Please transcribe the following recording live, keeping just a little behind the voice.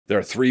There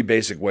are three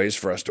basic ways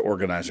for us to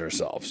organize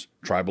ourselves: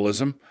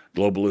 tribalism,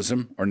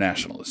 globalism, or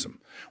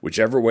nationalism.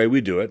 Whichever way we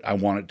do it, I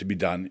want it to be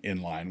done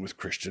in line with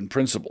Christian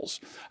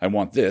principles. I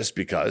want this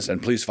because,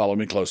 and please follow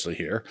me closely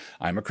here,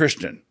 I'm a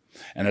Christian.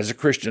 And as a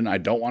Christian, I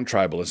don't want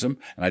tribalism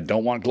and I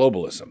don't want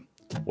globalism.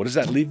 What does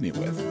that leave me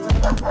with?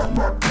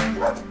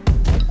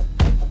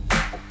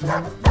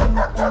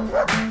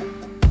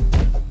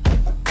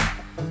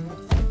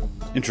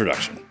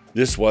 Introduction.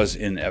 This was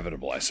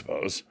inevitable, I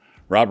suppose.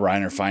 Rob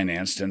Reiner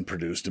financed and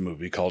produced a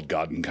movie called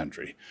God and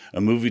Country, a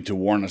movie to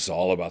warn us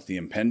all about the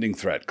impending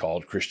threat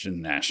called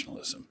Christian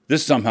nationalism.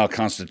 This somehow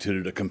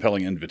constituted a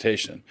compelling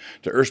invitation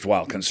to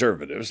erstwhile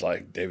conservatives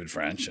like David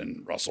French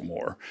and Russell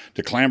Moore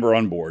to clamber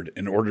on board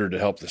in order to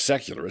help the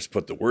secularists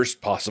put the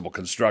worst possible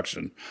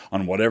construction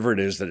on whatever it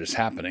is that is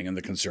happening in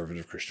the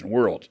conservative Christian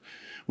world.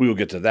 We will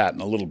get to that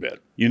in a little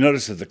bit. You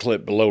notice that the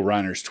clip below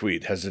Reiner's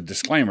tweet has a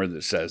disclaimer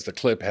that says the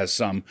clip has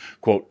some,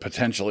 quote,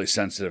 potentially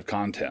sensitive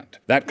content.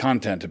 That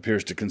content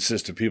appears to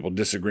consist of people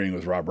disagreeing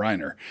with Rob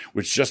Reiner,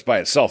 which just by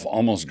itself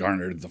almost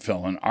garnered the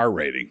film an R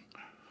rating.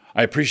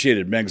 I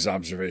appreciated Meg's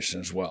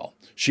observation as well.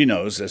 She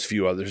knows, as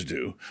few others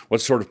do,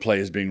 what sort of play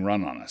is being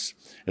run on us.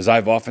 As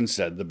I've often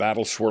said, the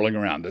battle swirling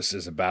around us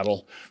is a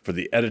battle for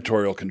the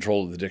editorial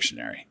control of the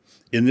dictionary.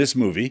 In this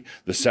movie,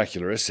 the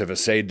secularists have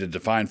essayed to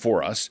define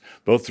for us,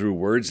 both through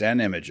words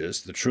and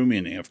images, the true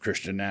meaning of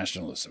Christian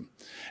nationalism.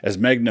 As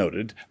Meg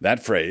noted,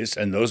 that phrase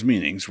and those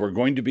meanings were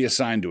going to be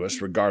assigned to us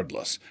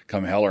regardless,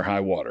 come hell or high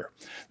water.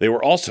 They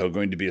were also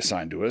going to be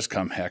assigned to us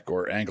come heck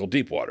or ankle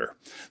deep water.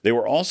 They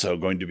were also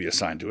going to be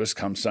assigned to us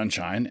come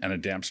sunshine and a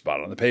damp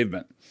spot on the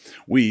pavement.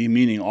 We,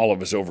 meaning all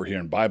of us over here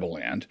in Bible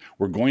land,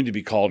 were going to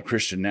be called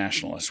Christian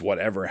nationalists,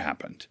 whatever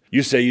happened.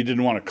 You say you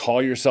didn't want to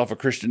call yourself a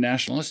Christian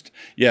nationalist?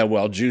 Yeah,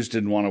 well, Jews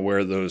didn't want to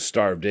wear those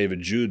Star of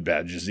David Jude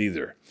badges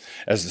either.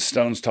 As the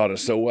Stones taught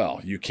us so well,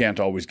 you can't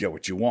always get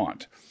what you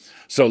want.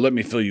 So let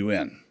me fill you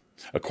in.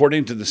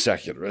 According to the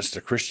secularists,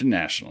 a Christian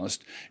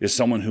nationalist is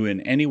someone who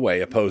in any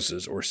way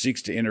opposes or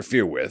seeks to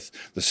interfere with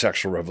the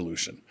sexual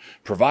revolution,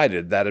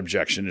 provided that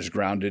objection is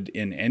grounded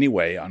in any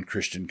way on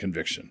Christian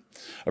conviction.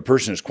 A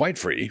person is quite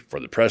free, for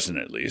the present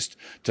at least,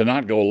 to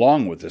not go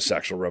along with the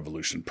sexual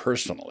revolution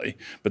personally,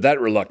 but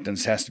that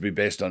reluctance has to be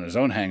based on his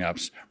own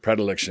hang-ups,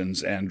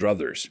 predilections, and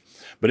druthers.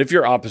 But if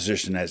your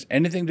opposition has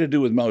anything to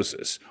do with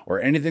Moses, or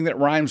anything that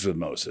rhymes with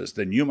Moses,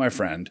 then you, my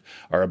friend,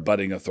 are a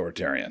budding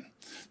authoritarian.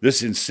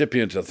 This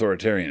incipient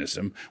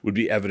authoritarianism would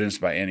be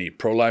evidenced by any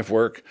pro-life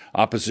work,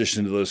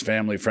 opposition to those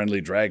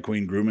family-friendly drag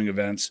queen grooming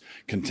events,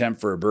 contempt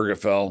for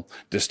Obergefell,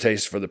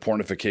 distaste for the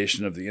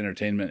pornification of the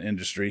entertainment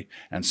industry,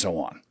 and so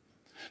on.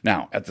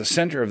 Now, at the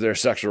center of their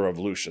sexual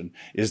revolution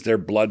is their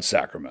blood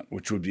sacrament,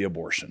 which would be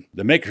abortion.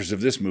 The makers of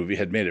this movie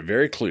had made it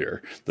very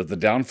clear that the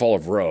downfall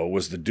of Roe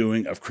was the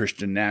doing of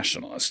Christian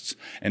nationalists,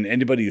 and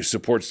anybody who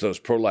supports those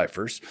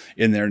pro-lifers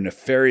in their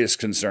nefarious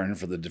concern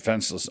for the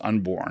defenseless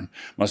unborn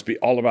must be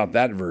all about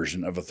that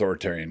version of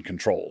authoritarian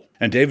control.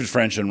 And David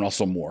French and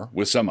Russell Moore,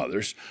 with some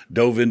others,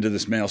 dove into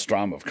this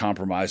maelstrom of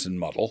compromise and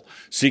muddle,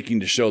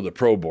 seeking to show the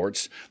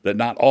pro-aborts that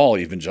not all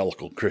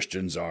evangelical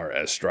Christians are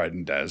as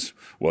strident as,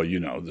 well, you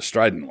know, the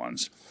strident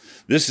ones.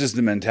 This is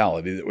the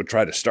mentality that would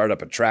try to start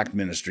up a tract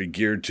ministry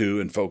geared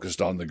to and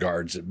focused on the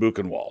guards at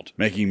Buchenwald,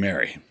 making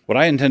merry. What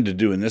I intend to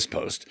do in this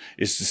post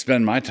is to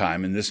spend my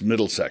time in this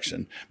middle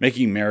section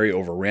making merry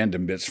over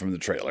random bits from the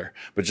trailer,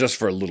 but just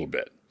for a little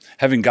bit.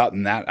 Having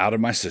gotten that out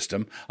of my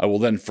system, I will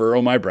then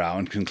furrow my brow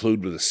and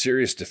conclude with a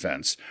serious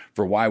defense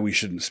for why we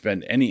shouldn't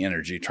spend any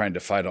energy trying to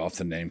fight off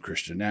the name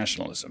Christian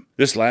nationalism.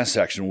 This last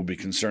section will be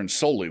concerned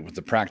solely with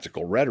the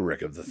practical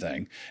rhetoric of the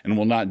thing and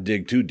will not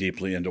dig too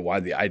deeply into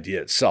why the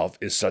idea itself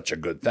is such a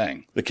good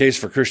thing. The case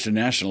for Christian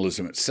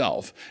nationalism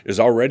itself is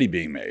already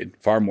being made,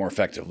 far more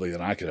effectively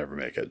than I could ever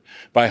make it,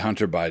 by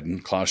Hunter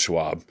Biden, Klaus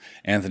Schwab,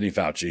 Anthony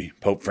Fauci,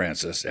 Pope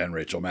Francis, and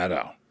Rachel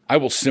Maddow. I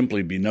will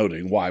simply be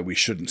noting why we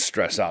shouldn't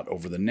stress out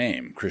over the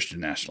name Christian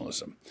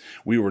nationalism.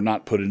 We were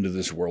not put into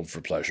this world for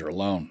pleasure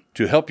alone.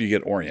 To help you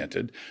get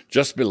oriented,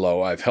 just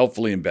below I've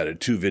helpfully embedded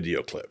two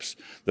video clips.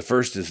 The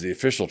first is the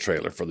official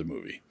trailer for the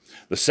movie.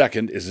 The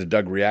second is a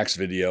Doug Reacts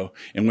video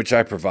in which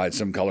I provide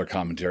some color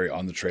commentary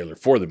on the trailer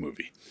for the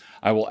movie.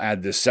 I will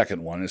add this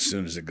second one as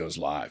soon as it goes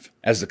live.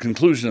 As the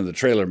conclusion of the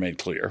trailer made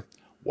clear,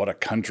 what a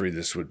country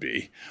this would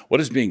be. What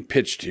is being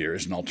pitched here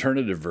is an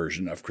alternative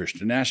version of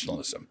Christian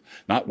nationalism.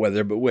 Not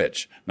whether but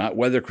which. Not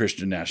whether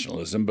Christian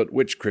nationalism, but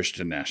which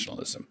Christian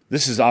nationalism.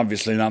 This is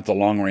obviously not the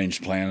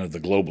long-range plan of the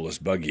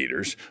globalist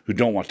bug-eaters who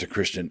don't want to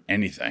Christian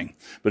anything,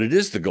 but it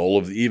is the goal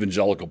of the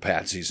evangelical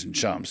patsies and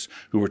chumps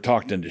who were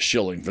talked into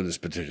shilling for this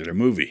particular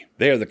movie.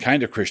 They are the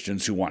kind of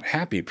Christians who want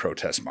happy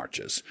protest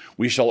marches.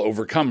 We shall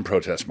overcome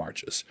protest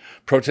marches.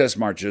 Protest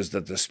marches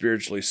that the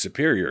spiritually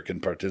superior can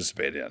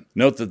participate in.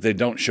 Note that they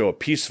don't show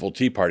a peaceful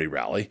Tea Party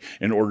rally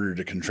in order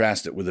to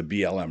contrast it with a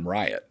BLM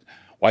riot.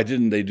 Why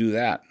didn't they do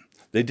that?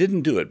 They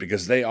didn't do it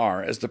because they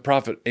are, as the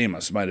prophet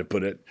Amos might have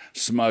put it,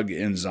 smug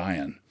in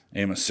Zion.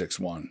 Amos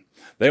 6:1.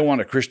 They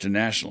want a Christian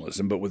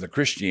nationalism, but with a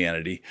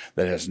Christianity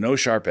that has no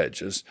sharp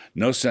edges,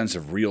 no sense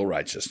of real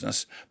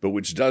righteousness, but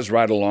which does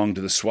ride along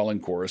to the swelling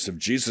chorus of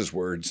Jesus'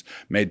 words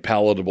made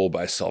palatable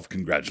by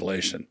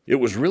self-congratulation. It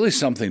was really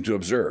something to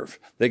observe.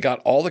 They got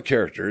all the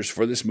characters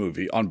for this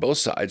movie on both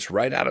sides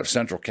right out of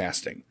central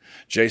casting.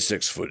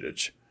 J6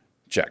 footage.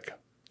 Check.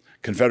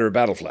 Confederate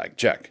battle flag.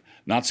 Check.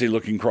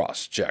 Nazi-looking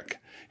cross.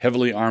 Check.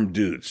 Heavily armed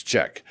dudes.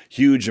 Check.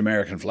 Huge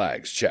American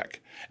flags.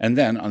 Check. And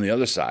then, on the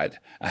other side,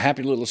 a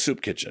happy little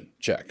soup kitchen,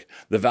 check.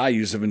 The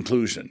values of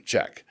inclusion,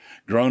 check.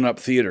 Grown-up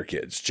theater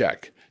kids,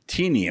 check.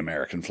 Teeny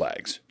American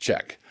flags,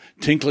 check.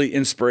 Tinkly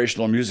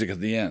inspirational music at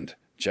the end,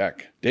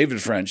 check.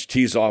 David French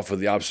tees off with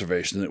the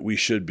observation that we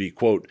should be,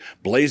 quote,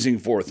 blazing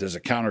forth as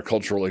a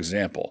countercultural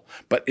example,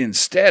 but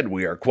instead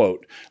we are,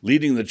 quote,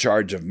 leading the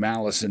charge of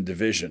malice and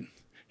division.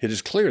 It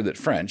is clear that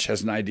French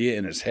has an idea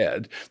in his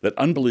head that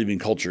unbelieving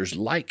cultures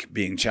like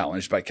being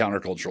challenged by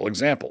countercultural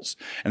examples,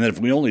 and that if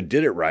we only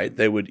did it right,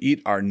 they would eat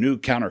our new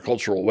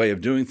countercultural way of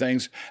doing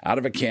things out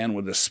of a can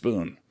with a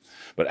spoon.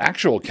 But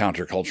actual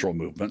countercultural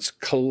movements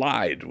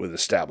collide with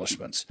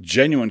establishments.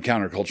 Genuine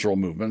countercultural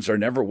movements are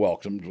never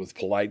welcomed with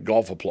polite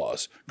golf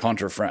applause,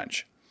 contre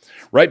French.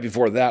 Right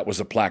before that was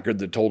a placard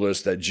that told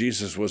us that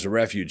Jesus was a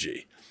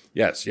refugee.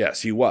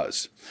 Yes, he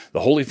was. The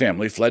Holy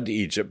Family fled to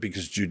Egypt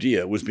because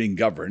Judea was being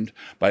governed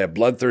by a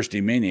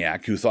bloodthirsty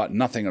maniac who thought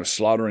nothing of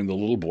slaughtering the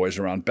little boys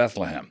around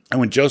Bethlehem.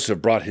 And when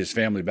Joseph brought his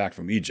family back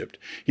from Egypt,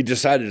 he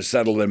decided to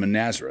settle them in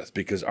Nazareth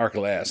because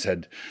Archelaus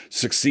had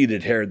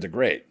succeeded Herod the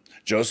Great.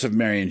 Joseph,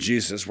 Mary, and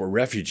Jesus were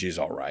refugees,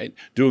 all right,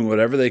 doing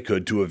whatever they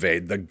could to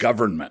evade the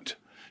government.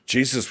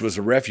 Jesus was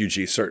a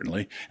refugee,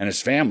 certainly, and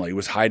his family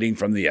was hiding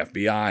from the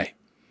FBI.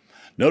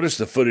 Notice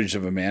the footage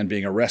of a man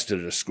being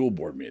arrested at a school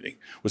board meeting.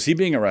 Was he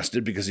being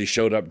arrested because he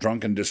showed up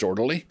drunk and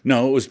disorderly?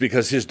 No, it was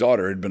because his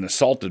daughter had been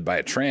assaulted by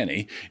a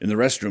tranny in the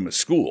restroom at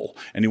school,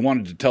 and he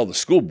wanted to tell the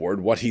school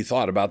board what he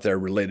thought about their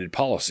related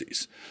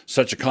policies.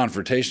 Such a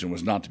confrontation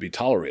was not to be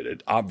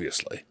tolerated,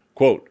 obviously.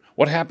 Quote,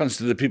 what happens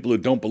to the people who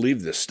don't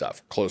believe this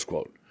stuff? Close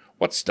quote.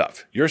 What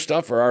stuff? Your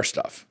stuff or our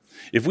stuff?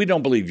 If we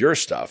don't believe your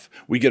stuff,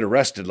 we get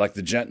arrested like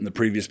the gent in the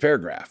previous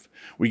paragraph.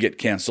 We get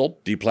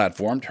canceled,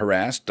 deplatformed,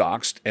 harassed,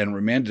 doxxed, and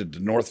remanded to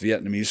North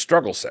Vietnamese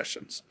struggle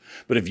sessions.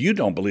 But if you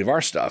don't believe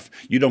our stuff,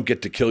 you don't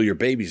get to kill your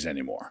babies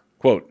anymore.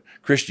 Quote,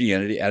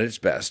 Christianity at its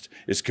best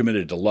is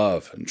committed to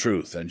love and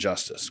truth and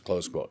justice.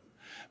 Close quote.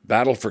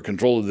 Battle for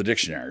control of the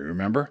dictionary,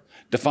 remember?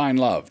 Define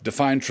love,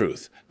 define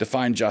truth,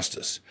 define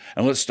justice.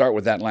 And let's start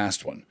with that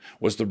last one.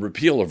 Was the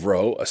repeal of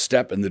Roe a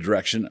step in the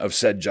direction of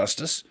said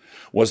justice?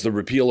 Was the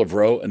repeal of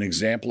Roe an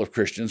example of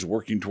Christians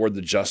working toward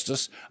the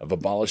justice of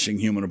abolishing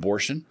human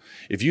abortion?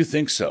 If you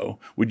think so,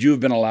 would you have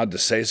been allowed to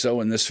say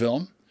so in this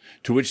film?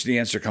 To which the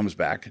answer comes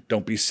back,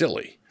 don't be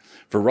silly.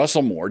 For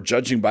Russell Moore,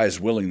 judging by his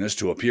willingness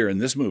to appear in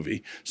this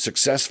movie,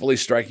 successfully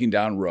striking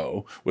down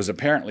Roe was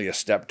apparently a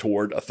step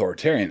toward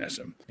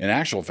authoritarianism. In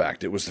actual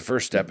fact, it was the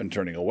first step in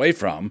turning away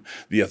from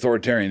the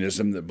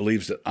authoritarianism that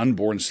believes that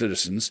unborn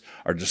citizens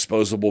are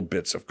disposable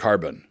bits of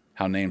carbon.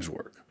 How names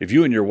work. If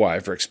you and your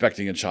wife are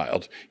expecting a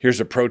child, here's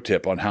a pro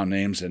tip on how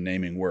names and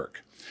naming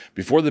work.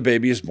 Before the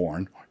baby is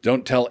born,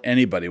 don't tell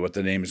anybody what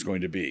the name is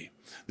going to be.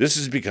 This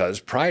is because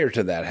prior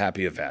to that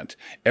happy event,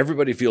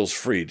 everybody feels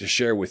free to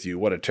share with you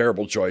what a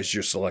terrible choice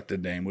your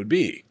selected name would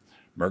be.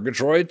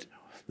 Murgatroyd?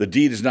 The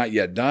deed is not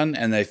yet done,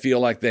 and they feel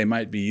like they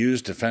might be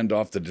used to fend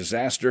off the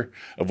disaster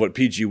of what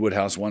P.G.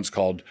 Wodehouse once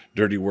called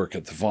dirty work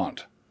at the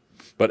font.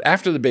 But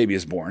after the baby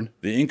is born,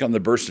 the ink on the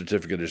birth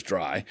certificate is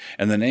dry,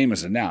 and the name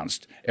is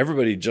announced,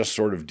 everybody just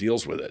sort of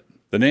deals with it.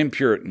 The name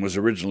Puritan was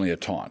originally a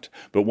taunt,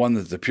 but one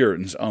that the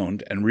Puritans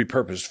owned and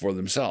repurposed for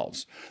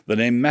themselves. The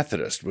name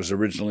Methodist was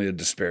originally a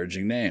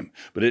disparaging name,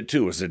 but it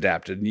too was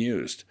adapted and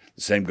used.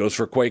 The same goes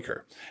for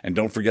Quaker. And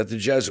don't forget the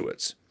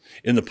Jesuits.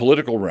 In the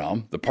political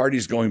realm, the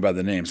parties going by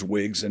the names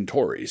Whigs and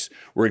Tories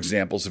were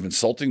examples of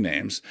insulting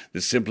names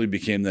that simply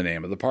became the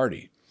name of the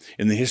party.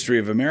 In the history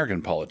of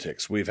American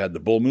politics, we've had the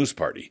Bull Moose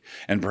Party,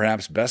 and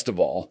perhaps best of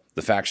all,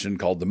 the faction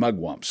called the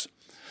Mugwumps.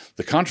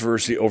 The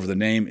controversy over the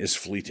name is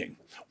fleeting.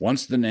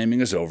 Once the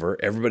naming is over,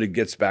 everybody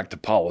gets back to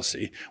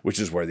policy, which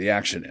is where the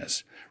action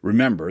is.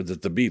 Remember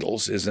that the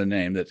Beatles is a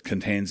name that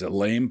contains a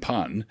lame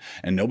pun,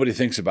 and nobody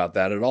thinks about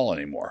that at all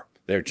anymore.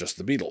 They're just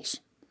the Beatles.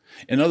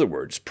 In other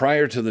words,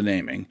 prior to the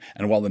naming,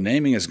 and while the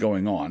naming is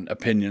going on,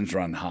 opinions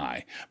run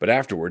high, but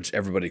afterwards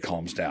everybody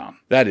calms down.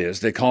 That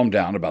is, they calm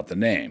down about the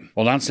name.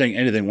 While not saying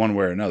anything one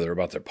way or another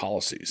about their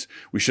policies,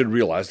 we should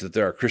realize that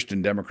there are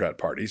Christian Democrat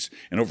parties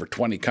in over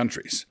 20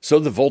 countries. So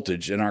the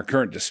voltage in our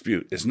current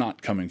dispute is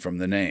not coming from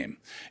the name.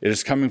 It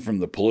is coming from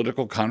the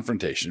political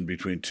confrontation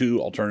between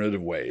two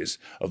alternative ways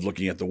of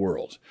looking at the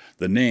world.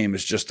 The name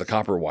is just the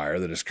copper wire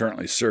that is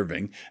currently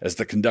serving as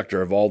the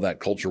conductor of all that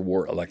culture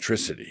war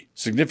electricity.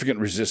 Significant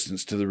resistance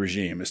to the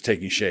regime is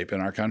taking shape in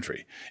our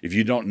country. If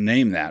you don't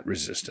name that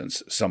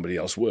resistance, somebody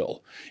else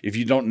will. If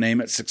you don't name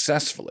it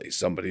successfully,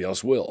 somebody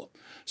else will.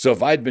 So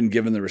if I'd been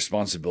given the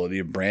responsibility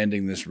of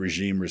branding this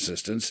regime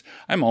resistance,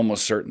 I'm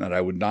almost certain that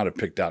I would not have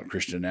picked out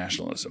Christian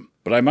nationalism.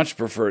 But I much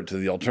prefer it to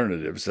the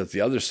alternatives that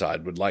the other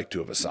side would like to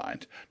have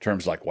assigned,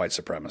 terms like white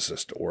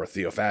supremacist or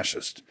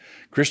theofascist.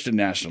 Christian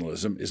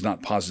nationalism is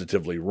not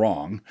positively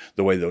wrong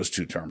the way those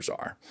two terms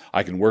are.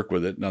 I can work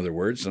with it, in other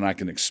words, and I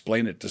can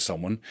explain it to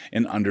someone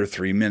in under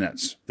 3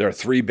 minutes. There are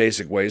 3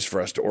 basic ways for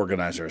us to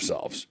organize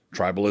ourselves: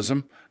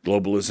 tribalism,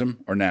 globalism,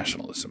 or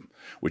nationalism.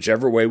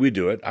 Whichever way we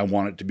do it, I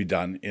want it to be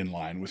done in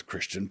line with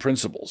Christian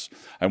principles.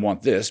 I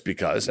want this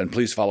because, and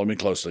please follow me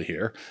closely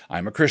here,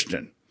 I'm a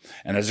Christian.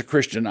 And as a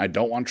Christian, I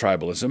don't want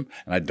tribalism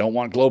and I don't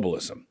want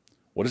globalism.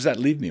 What does that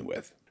leave me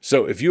with?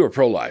 So if you are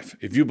pro-life,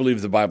 if you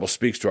believe the Bible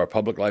speaks to our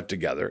public life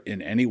together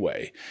in any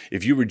way,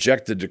 if you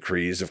reject the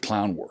decrees of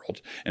clown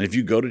world, and if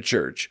you go to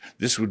church,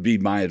 this would be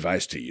my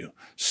advice to you.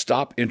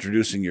 Stop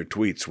introducing your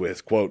tweets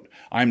with, quote,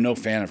 "I'm no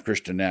fan of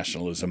Christian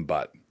nationalism,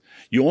 but..."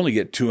 You only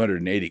get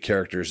 280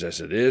 characters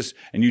as it is,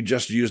 and you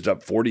just used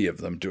up 40 of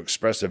them to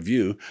express a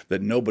view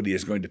that nobody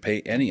is going to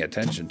pay any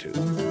attention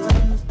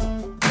to.